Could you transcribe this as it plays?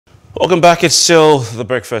Welcome back. It's still the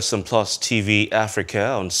Breakfast on Plus TV Africa.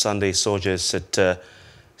 On Sunday, soldiers at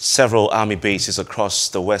several army bases across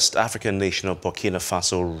the West African nation of Burkina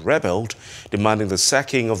Faso rebelled, demanding the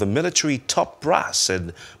sacking of the military top brass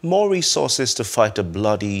and more resources to fight a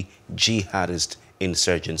bloody jihadist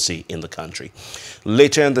insurgency in the country.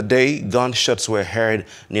 Later in the day, gunshots were heard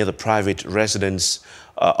near the private residence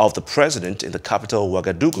of the president in the capital,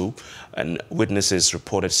 Ouagadougou, and witnesses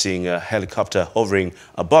reported seeing a helicopter hovering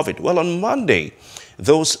above it. Well, on Monday,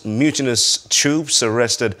 those mutinous troops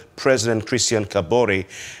arrested President Christian Kabore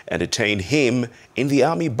and detained him in the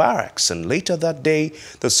army barracks. And later that day,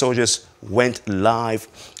 the soldiers went live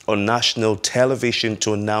on national television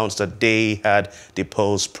to announce that they had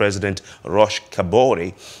deposed President Roch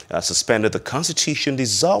Kabore, suspended the constitution,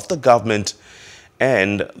 dissolved the government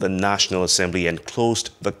and the National Assembly, and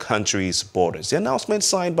closed the country's borders. The announcement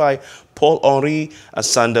signed by Paul-Henri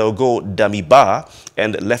Sandaogo Damiba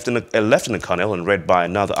and Lieutenant Colonel and read by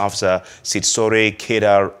another officer, Sitsore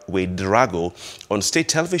Kedar Wedrago, on state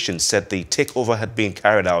television said the takeover had been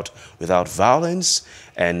carried out without violence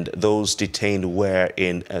and those detained were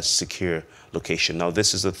in a secure location. Now,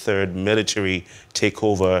 this is the third military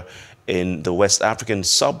takeover in the West African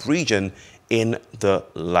sub-region in the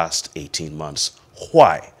last 18 months.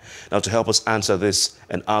 Why? Now, to help us answer this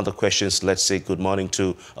and other questions, let's say good morning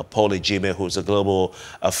to Paul Ejime, who's a global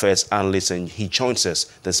affairs analyst, and he joins us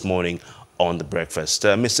this morning on The Breakfast.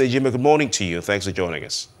 Mr. Ejime, good morning to you. Thanks for joining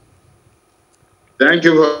us. Thank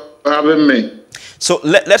you for having me. So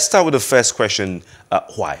let's start with the first question.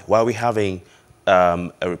 Why? Why are we having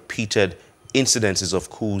a repeated incidences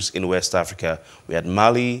of coups in West Africa? We had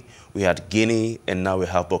Mali, we had Guinea, and now we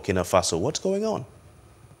have Burkina Faso. What's going on?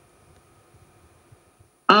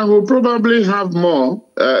 I will probably have more.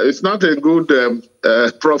 It's not a good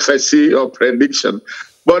prophecy or prediction,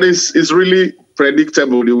 but it's really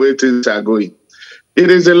predictable the way things are going. It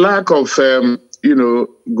is a lack of,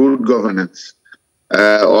 good governance,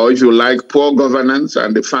 or if you like, poor governance,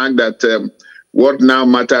 and the fact that what now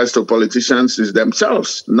matters to politicians is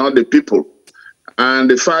themselves, not the people. And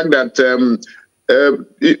the fact that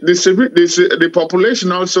the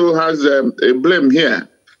population also has a blame here.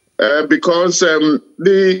 Because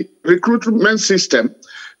the recruitment system,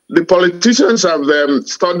 the politicians have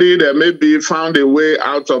studied and maybe found a way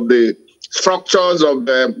out of the structures of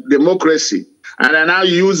democracy and are now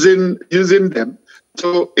using them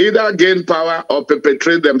to either gain power or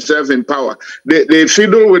perpetrate themselves in power. They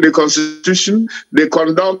fiddle with the constitution, they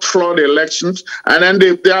conduct flawed elections, and then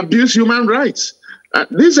they abuse human rights.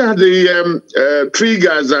 These are the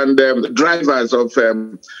triggers and drivers of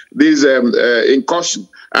this incursion.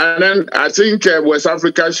 And then I think West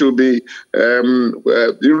Africa should be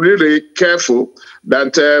really careful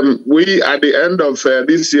that we, at the end of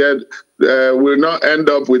this year, will not end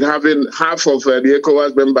up with having half of the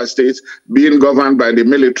ECOWAS member states being governed by the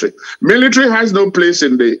military. Military has no place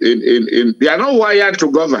in they are not wired to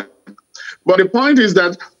govern. But the point is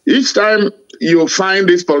that each time you find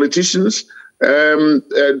these politicians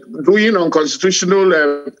doing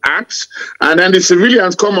unconstitutional acts, and then the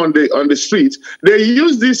civilians come on the streets, they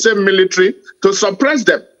use this same military to suppress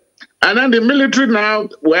them. And then the military now,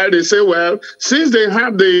 well, they say, well, since they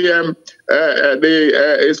have the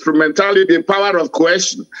instrumentality, the power of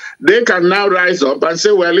coercion, they can now rise up and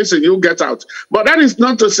say, well, listen, you get out. But that is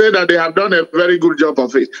not to say that they have done a very good job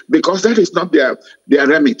of it, because that is not their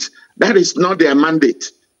remit. That is not their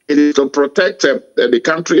mandate. It is to protect the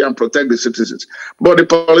country and protect the citizens. But the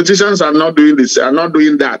politicians are not doing this, are not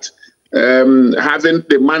doing that, having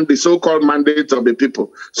the so-called mandate of the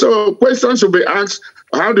people. So questions should be asked.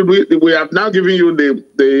 How did we have now given you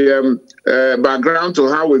the background to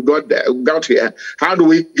how we got here. How do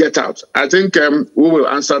we get out? I think we will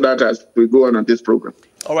answer that as we go on this program.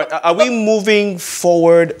 All right. Are we moving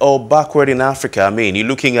forward or backward in Africa? I mean, you're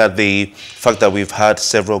looking at the fact that we've had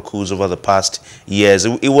several coups over the past years.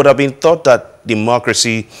 It would have been thought that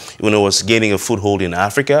democracy, was gaining a foothold in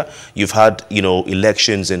Africa. You've had,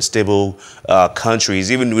 elections in stable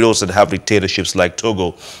countries, even with those that have dictatorships like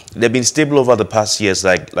Togo. They've been stable over the past years,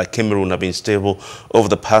 like Cameroon have been stable over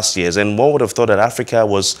the past years. And one would have thought that Africa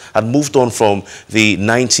had moved on from the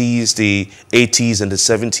 90s, the 80s, and the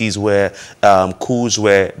 70s, where coups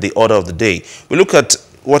were the order of the day. We look at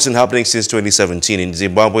what's been happening since 2017 in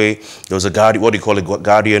Zimbabwe. There was a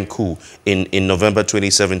Guardian coup in November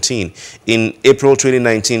 2017. In April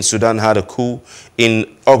 2019, Sudan had a coup. In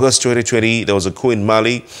August 2020, there was a coup in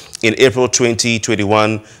Mali. In April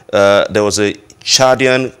 2021, there was a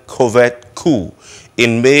Chadian covert coup.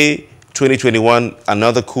 In May 2021,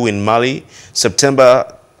 another coup in Mali.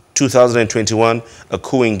 September 2021, a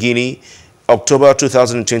coup in Guinea. October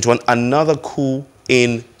 2021, another coup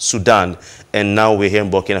in Sudan, and now we're here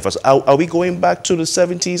in Burkina Faso. Are we going back to the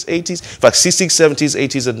 70s, 80s, in fact, 60s, 70s,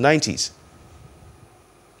 80s, and 90s?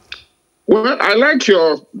 Well, I like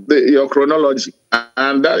your chronology,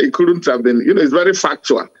 and that it couldn't have been, it's very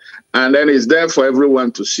factual, and then it's there for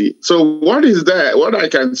everyone to see. So what is there? What I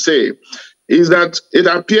can say is that it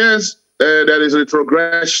appears there is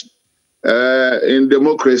retrogression in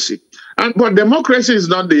democracy. But democracy is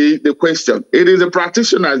not the question. It is the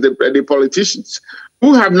practitioners, the politicians,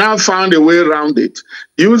 who have now found a way around it,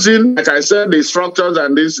 using, like I said, the structures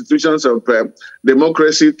and the institutions of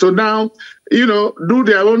democracy to now, do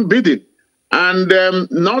their own bidding and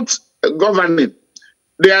not governing.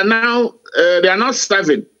 They are now they are not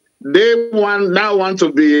serving. They now want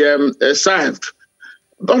to be served.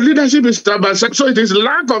 But leadership is stubborn, so it is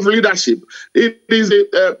lack of leadership. It is,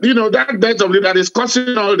 that death of leader is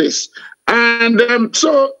causing all this. And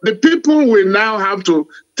so the people will now have to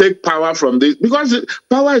take power from this, because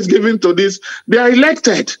power is given to this. They are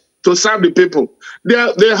elected to serve the people.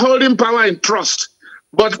 They're holding power in trust.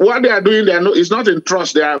 But what they are doing, is not in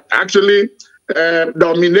trust. They are actually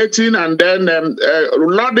dominating and then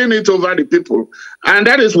lording it over the people. And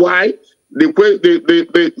that is why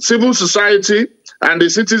the civil society and the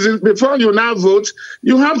citizens, before you now vote,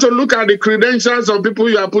 you have to look at the credentials of people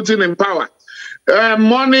you are putting in power.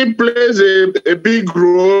 Money plays a big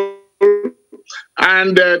role,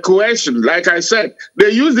 and coercion. Like I said,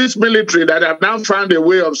 they use this military that have now found a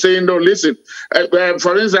way of saying, no, listen,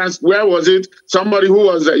 for instance, where was it? Somebody who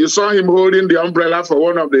was, you saw him holding the umbrella for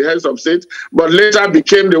one of the heads of state, but later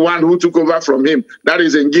became the one who took over from him. That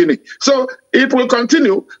is in Guinea. So it will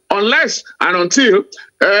continue unless and until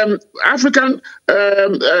African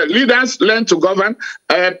leaders learn to govern.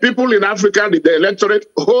 People in Africa, the electorate,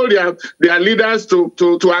 hold their leaders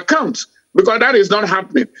to account. Because that is not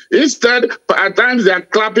happening. Instead, at times they are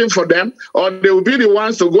clapping for them, or they will be the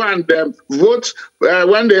ones to go and vote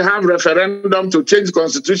when they have referendum to change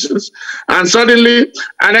constitutions. And suddenly,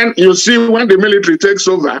 and then you see when the military takes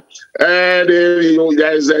over,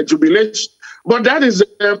 there is a jubilation. But that is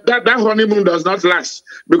that honeymoon does not last,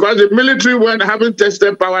 because the military, when having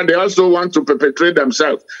tested power, they also want to perpetrate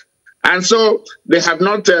themselves, and so they have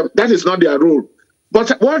not. That is not their role.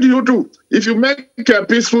 But what do? If you make a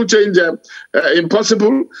peaceful change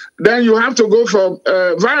impossible, then you have to go for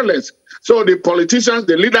violence. So the politicians,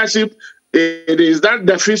 the leadership, it is that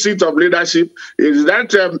deficit of leadership, it is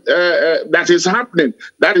that that is happening.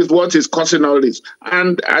 That is what is causing all this.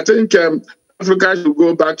 And I think Africa should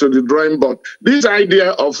go back to the drawing board. This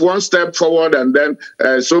idea of one step forward and then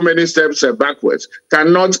so many steps backwards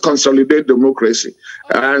cannot consolidate democracy.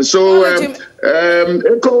 And so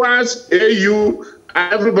ECOWAS, AU,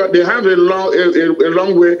 everybody, they have a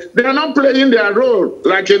long way. They are not playing their role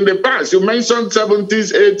like in the past. You mentioned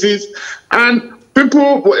 70s, 80s, and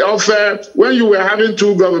people of when you were having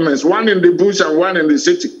two governments, one in the bush and one in the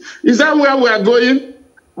city. Is that where we are going?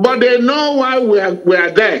 But they know why we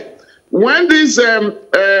are there. When these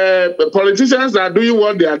politicians are doing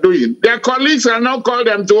what they are doing, their colleagues are not called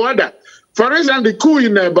them to order. For instance, the coup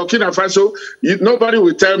in Burkina Faso, nobody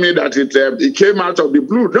will tell me that it came out of the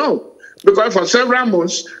blue. No. Because for several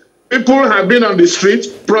months, people have been on the street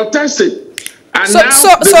protesting. And so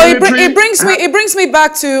it brings me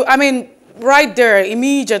back to, I mean, right there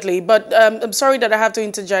immediately. But I'm sorry that I have to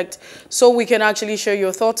interject so we can actually share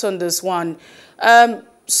your thoughts on this one.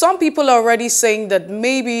 Some people are already saying that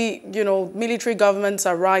maybe, military governments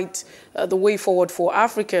are right the way forward for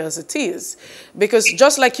Africa as it is. Because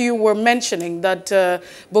just like you were mentioning that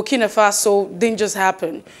Burkina Faso didn't just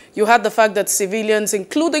happen. You had the fact that civilians,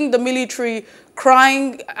 including the military,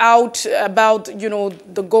 crying out about,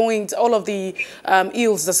 all of the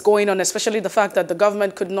ills that's going on, especially the fact that the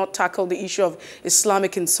government could not tackle the issue of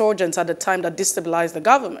Islamic insurgents at the time that destabilized the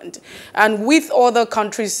government. And with other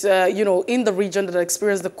countries, in the region that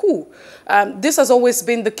experienced the coup, this has always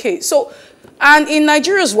been the case. So, and in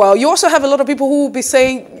Nigeria as well, you also have a lot of people who will be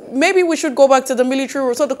saying, maybe we should go back to the military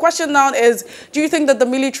rule. So the question now is, do you think that the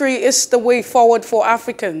military is the way forward for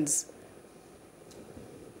Africans?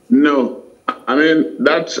 No. I mean,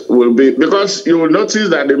 that will be, because you will notice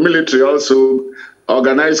that the military also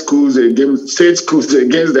organize coups against, state coups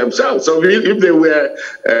against themselves. So if they were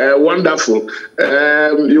wonderful,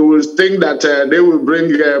 you will think that they will bring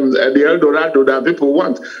the El Dorado that people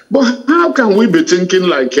want. But how can we be thinking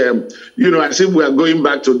like, as if we are going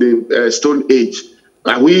back to the Stone Age?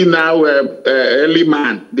 Are we now early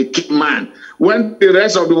man, the kid man? When the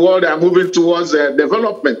rest of the world are moving towards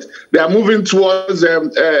development, they are moving towards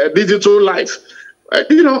digital life.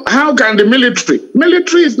 How can the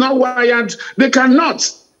military is not wired, they cannot.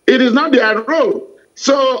 It is not their role.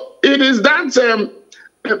 So it is that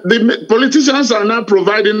the politicians are now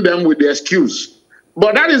providing them with the excuse.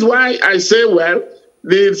 But that is why I say, well,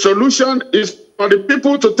 the solution is for the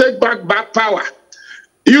people to take back power.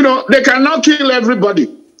 You know, they cannot kill everybody,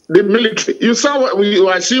 the military. You saw what we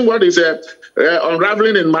are seeing, what is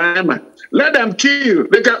unraveling in Myanmar. Let them kill.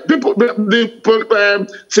 They can, people,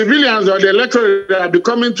 the civilians or the electorate are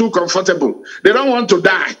becoming too comfortable. They don't want to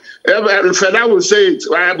die. Feda will say it.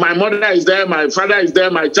 My mother is there, my father is there,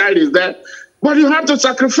 my child is there. But you have to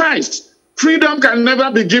sacrifice. Freedom can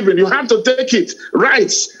never be given. You have to take it.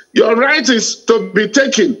 Rights. Your right is to be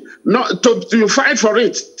taken, not to fight for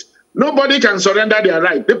it. Nobody can surrender their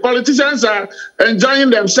right. The politicians are enjoying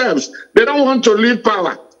themselves. They don't want to leave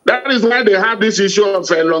power. That is why they have this issue of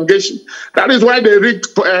elongation. That is why they rig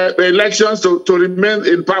elections to remain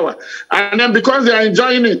in power. And then because they are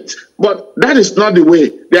enjoying it. But that is not the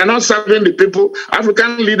way. They are not serving the people.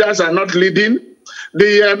 African leaders are not leading.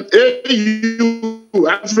 The AU,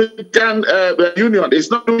 African Union, is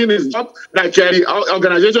not doing its job like the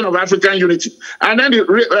Organization of African Unity. And then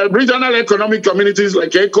the regional economic communities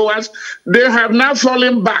like ECOWAS, they have now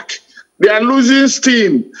fallen back. They are losing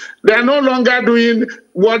steam. They are no longer doing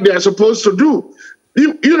what they are supposed to do.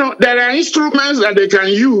 You know, there are instruments that they can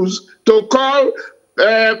use to call,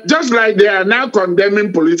 just like they are now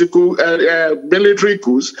condemning political military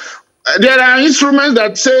coups. There are instruments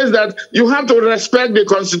that says that you have to respect the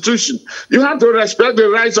Constitution. You have to respect the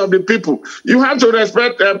rights of the people. You have to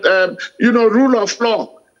respect, rule of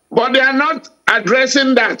law. But they are not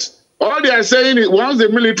addressing that. All they are saying is once the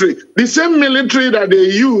military, the same military that they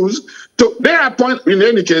use, they appoint, in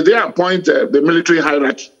any case, they appoint the military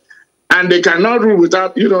hierarchy. And they cannot rule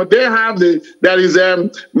without, they have there is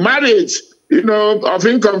marriage, of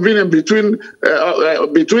inconvenience between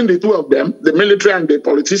the two of them, the military and the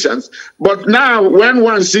politicians. But now, when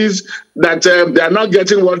one sees that they are not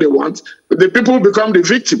getting what they want, the people become the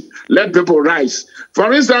victim. Let people rise.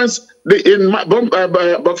 For instance, in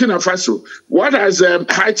Burkina Faso, what has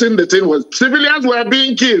heightened the thing was civilians were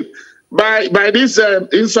being killed by these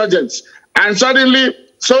insurgents, and suddenly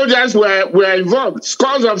soldiers were involved,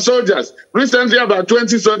 scores of soldiers. Recently, about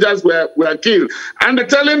 20 soldiers were killed. And they're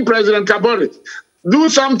telling President Kabore, do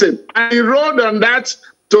something. And he rode on that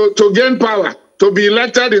to gain power, to be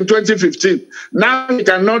elected in 2015. Now he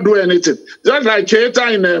cannot do anything. Just like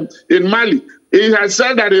Keita in Mali, he has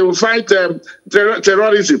said that he will fight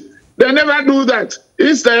terrorism. They never do that.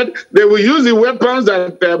 Instead, they will use the weapons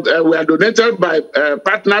that were donated by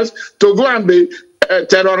partners to go and be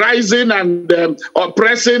terrorizing and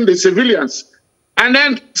oppressing the civilians. And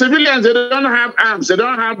then civilians, they don't have arms. They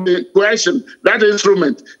don't have the coercion, that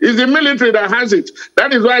instrument. It's the military that has it.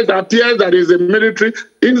 That is why it appears that it's the military.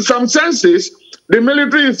 In some senses, the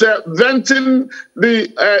military is venting,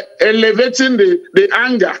 elevating the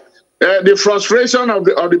anger, the frustration of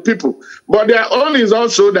the people. But their own is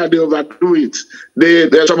also that they overdo it.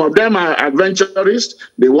 Some of them are adventurists.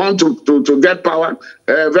 They want to get power,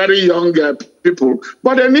 very young people.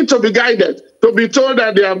 But they need to be guided, to be told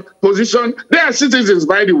that their position, they are citizens,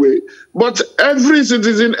 by the way. But every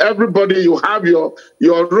citizen, everybody, you have your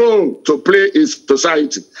role to play in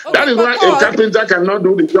society. Okay, that is why Paul, a carpenter cannot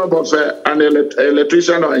do the job of an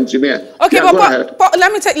electrician or engineer. Okay, yeah, but Paul,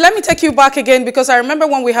 let me take you back again, because I remember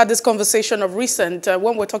when we had this conversation of recent,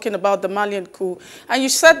 when we're talking about the Malian coup, and you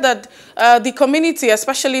said that the community,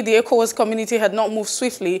 especially the ECOWAS community, had not moved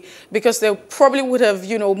swiftly because they probably would have,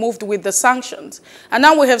 moved with the sanctions. And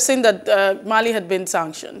now we have seen that Mali had been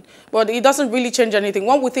sanctioned, but it doesn't really change anything.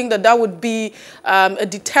 One would think that would be a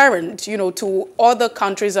deterrent, to other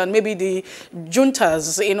countries and maybe the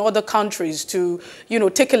juntas in other countries to,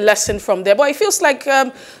 take a lesson from there. But it feels like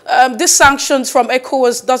these sanctions from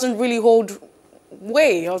ECOWAS doesn't really hold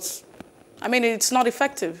weight. I mean, it's not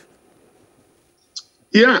effective.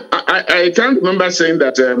 Yeah, I can't remember saying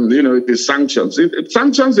that, it is sanctions.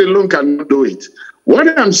 Sanctions alone cannot do it.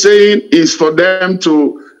 What I'm saying is for them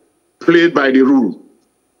to play by the rule.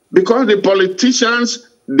 Because the politicians,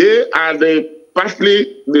 they are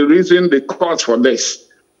partly the reason, the cause for this,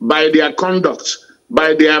 by their conduct,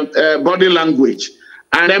 by their body language,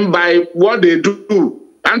 and then by what they do.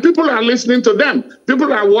 And people are listening to them.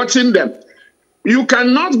 People are watching them. You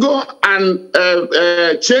cannot go and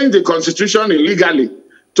change the constitution illegally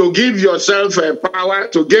to give yourself power,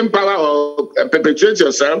 to gain power or perpetuate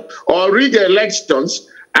yourself, or rig elections,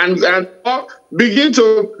 and or begin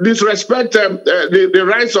to disrespect the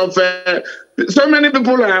rights of so many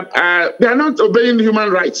people they are not obeying human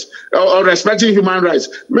rights or respecting human rights.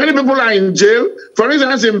 Many people are in jail. For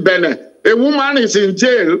instance, in Benin, a woman is in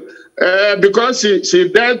jail because she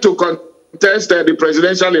dared to contest the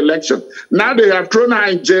presidential election. Now they have thrown her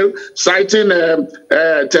in jail, citing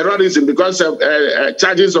terrorism because of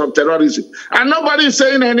charges of terrorism. And nobody is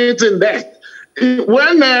saying anything there.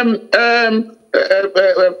 When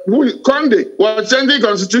Conde was changing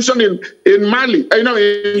constitution in Mali,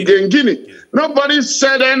 in Guinea, nobody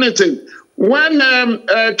said anything. When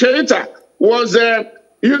Keita was,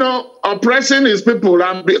 oppressing his people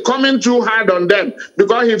and coming too hard on them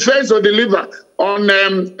because he failed to deliver on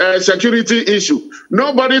security issue,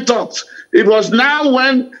 nobody talked. It was now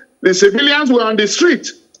when the civilians were on the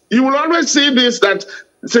street. You will always see this, that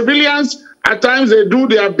civilians at times they do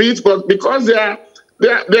their bit, but because they are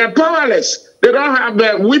powerless, they don't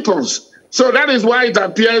have weapons. So that is why it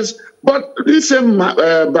appears. But this same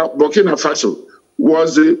Burkina Faso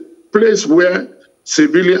was the place where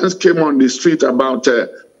civilians came on the street, about 2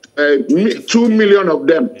 million of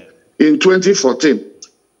them in 2014,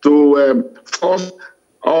 to force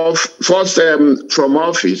from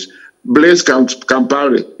office Blaise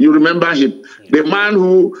Compaoré. You remember him, the man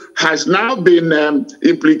who has now been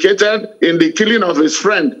implicated in the killing of his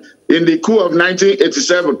friend in the coup of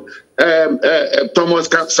 1987, Thomas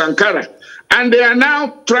Sankara. And they are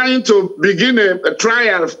now trying to begin a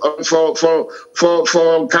trial for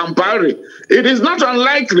Compaoré. It is not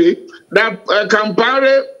unlikely that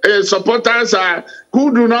Compaoré supporters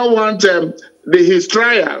who do not want his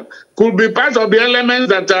trial could be part of the elements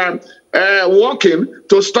that are working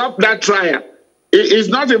to stop that trial. It is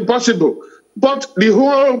not impossible. But the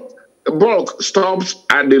whole bulk stops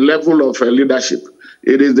at the level of leadership.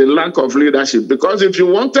 It is the lack of leadership. Because if you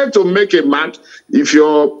wanted to make a mark, if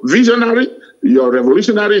you're visionary, you're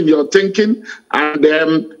revolutionary in your thinking, and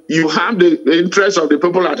you have the interests of the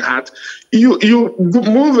people at heart, you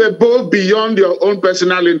move a ball beyond your own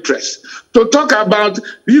personal interests to talk about,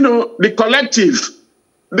 the collective.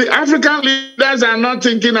 The African leaders are not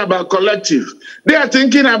thinking about collective. They are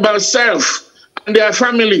thinking about self and their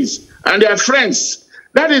families and their friends.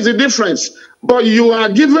 That is the difference. But you are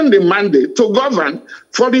given the mandate to govern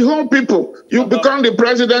for the whole people. You become the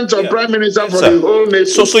president or prime minister for the whole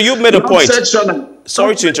nation. So you've made a point.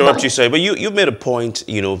 Sorry to interrupt you, sir, but you've made a point,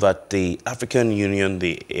 that the African Union,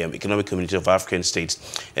 the Economic Community of African States,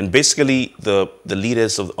 and basically the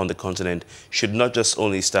leaders on the continent should not just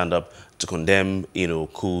only stand up to condemn,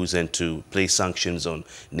 coups and to place sanctions on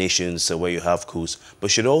nations where you have coups,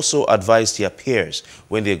 but should also advise their peers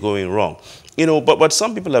when they're going wrong. But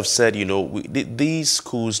some people have said, these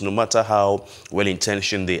coups, no matter how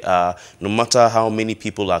well-intentioned they are, no matter how many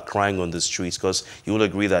people are crying on the streets, because you will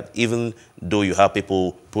agree that even though you have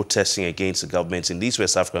people protesting against the governments in these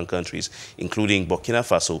West African countries, including Burkina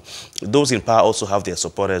Faso, those in power also have their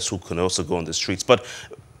supporters who can also go on the streets. But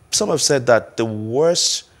some have said that the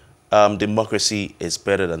worst democracy is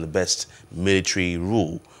better than the best military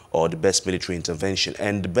rule or the best military intervention.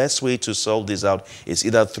 And the best way to solve this out is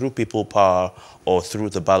either through people power or through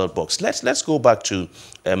the ballot box. Let's go back to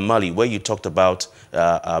Mali, where you talked about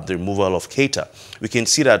the removal of Keita. We can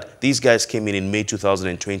see that these guys came in May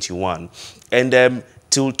 2021. And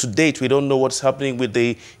till to date, we don't know what's happening with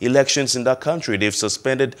the elections in that country. They've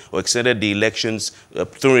suspended or extended the elections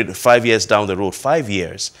through 5 years down the road, 5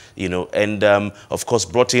 years, and of course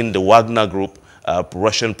brought in the Wagner group,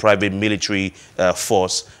 Russian private military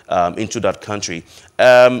force into that country.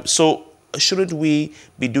 So shouldn't we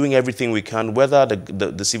be doing everything we can, whether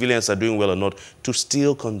the civilians are doing well or not, to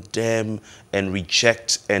still condemn and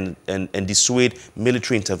reject and dissuade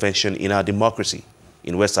military intervention in our democracy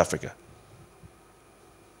in West Africa?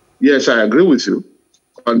 Yes, I agree with you.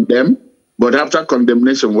 Condemn, but after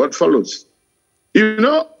condemnation, what follows?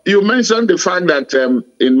 You mentioned the fact that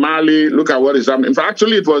in Mali, look at what is happening. In fact,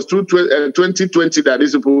 actually, it was 2020 that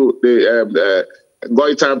these people, the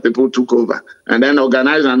Goita people took over and then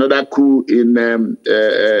organized another coup in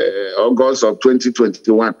August of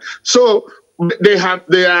 2021. So they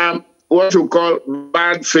are what you call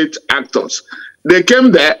bad faith actors. They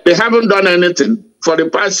came there, they haven't done anything for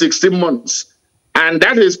the past 16 months. And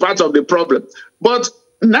that is part of the problem. But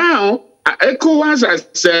now, ECOWAS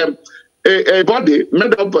has a body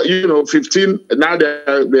made up, 15. Now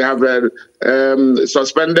they have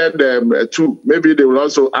suspended 2. Maybe they will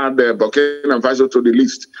also add Burkina Faso to the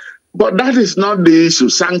list. But that is not the issue.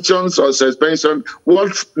 Sanctions or suspension.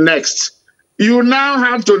 What next? You now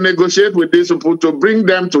have to negotiate with these people to bring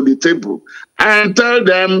them to the table and tell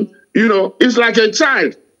them, it's like a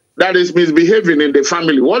child that is misbehaving in the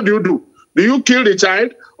family. What do? Do you kill the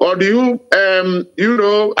child, or do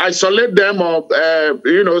you, isolate them, or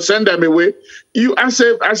send them away? You, as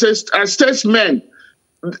statesmen,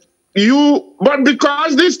 but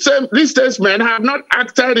because these statesmen have not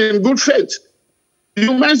acted in good faith,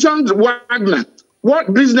 you mentioned Wagner.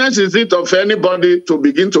 What business is it of anybody to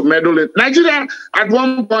begin to meddle in? Nigeria, at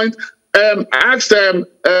one point, asked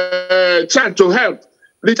Chad to help.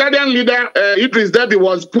 The Chadian leader, Idris Deby,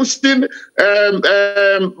 was pushing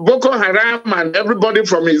Boko Haram and everybody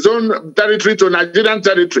from his own territory to Nigerian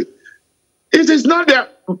territory. It is not there.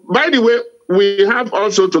 By the way, we have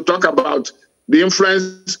also to talk about the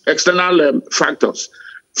influence, external factors.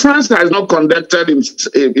 France has not conducted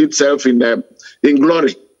itself in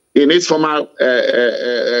glory in its former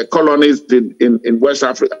colonies in West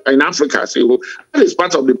Africa, in Africa. So that is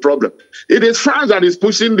part of the problem. It is France that is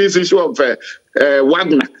pushing this issue of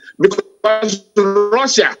Wagner, because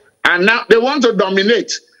Russia, and now they want to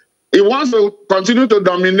dominate. It wants to continue to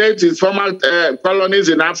dominate its former colonies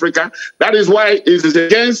in Africa. That is why it is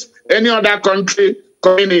against any other country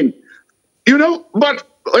coming in. You know, but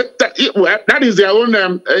that is their own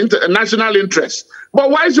national interest. But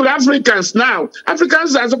why should Africans now?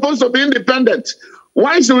 Africans are supposed to be independent.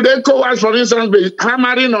 Why should ECOWAS, for instance, be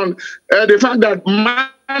hammering on the fact that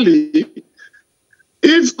Mali,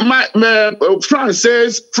 if France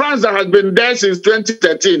says, France that has been there since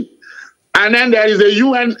 2013, and then there is a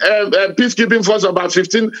UN peacekeeping force of about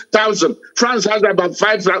 15,000. France has about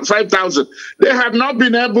 5,000. They have not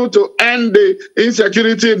been able to end the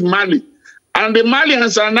insecurity in Mali. And the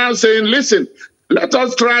Malians are now saying, listen, let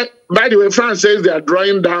us try. By the way, France says they are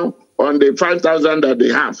drawing down on the 5,000 that they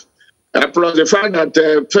have. Plus the fact that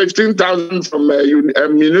 15,000 from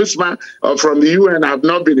MINUSMA or from the UN have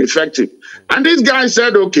not been effective. And this guy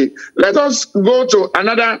said, okay, let us go to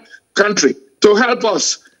another country to help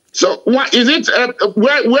us. So what is it?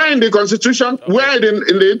 Where in the Constitution, where in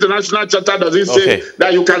the International Charter does it say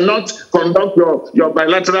that you cannot conduct your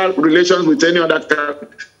bilateral relations with any other country?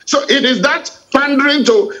 So it is that pandering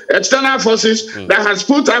to external forces that has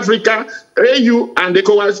put Africa, AU, and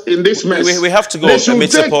ECOWAS in this mess. We have to go,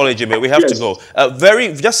 Mr. Paul Ejime. We have to go.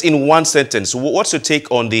 Just in one sentence, what's your take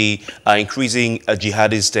on the increasing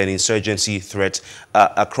jihadist and insurgency threat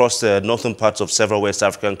across the northern parts of several West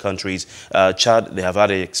African countries? Chad, they have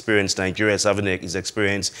had an experience. Nigeria is having his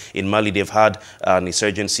experience. In Mali, they've had an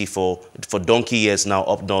insurgency for donkey years now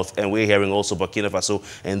up north, and we're hearing also Burkina Faso,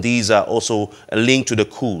 and these are also linked to the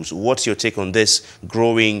coups. What's your take on this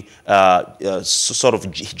growing sort of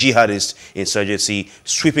jihadist insurgency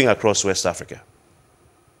sweeping across West Africa?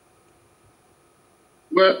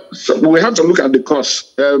 Well, so we have to look at the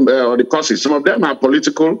cause or the causes. Some of them are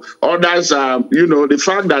political. Others are, you know, the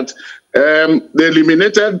fact that they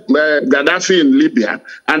eliminated Gaddafi in Libya,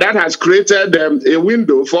 and that has created a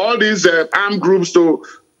window for all these armed groups to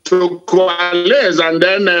coalesce and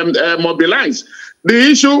then mobilize. The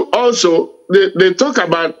issue also, they talk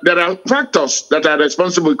about there are factors that are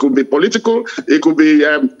responsible. It could be political, it could be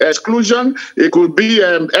exclusion, it could be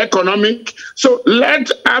economic. So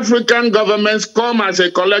let African governments come as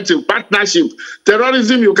a collective partnership.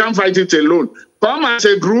 Terrorism, you can't fight it alone. Come as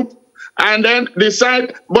a group and then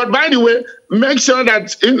decide. But by the way, make sure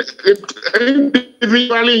that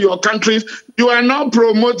individually in your countries, you are not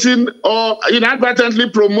promoting or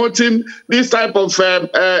inadvertently promoting this type of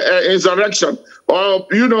insurrection, or,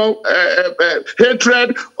 you know,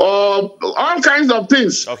 hatred, or all kinds of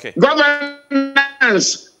things. Okay.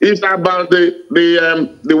 Governance is about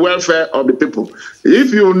the welfare of the people.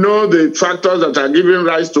 If you know the factors that are giving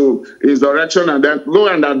rise to insurrection, and then go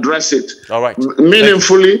and address it. All right.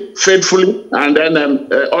 Meaningfully, faithfully, and then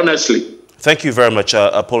honestly. Thank you very much.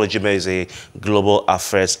 Paul Ejime is a global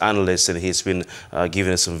affairs analyst, and he's been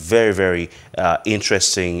giving us some very, very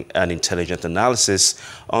interesting and intelligent analysis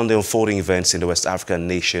on the unfolding events in the West African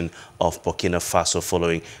nation of Burkina Faso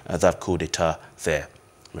following that coup d'etat there.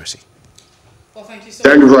 Mercy. Well, thank you so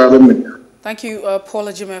much. Thank you for having me. Thank you, Paul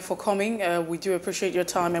Ejime, for coming. We do appreciate your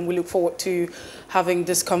time, and we look forward to having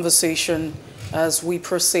this conversation as we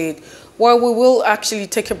proceed. Well, we will actually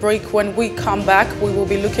take a break. When we come back, we will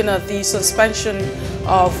be looking at the suspension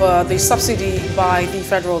of the subsidy by the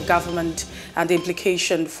federal government and the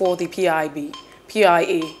implication for the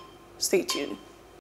PIA. Stay tuned.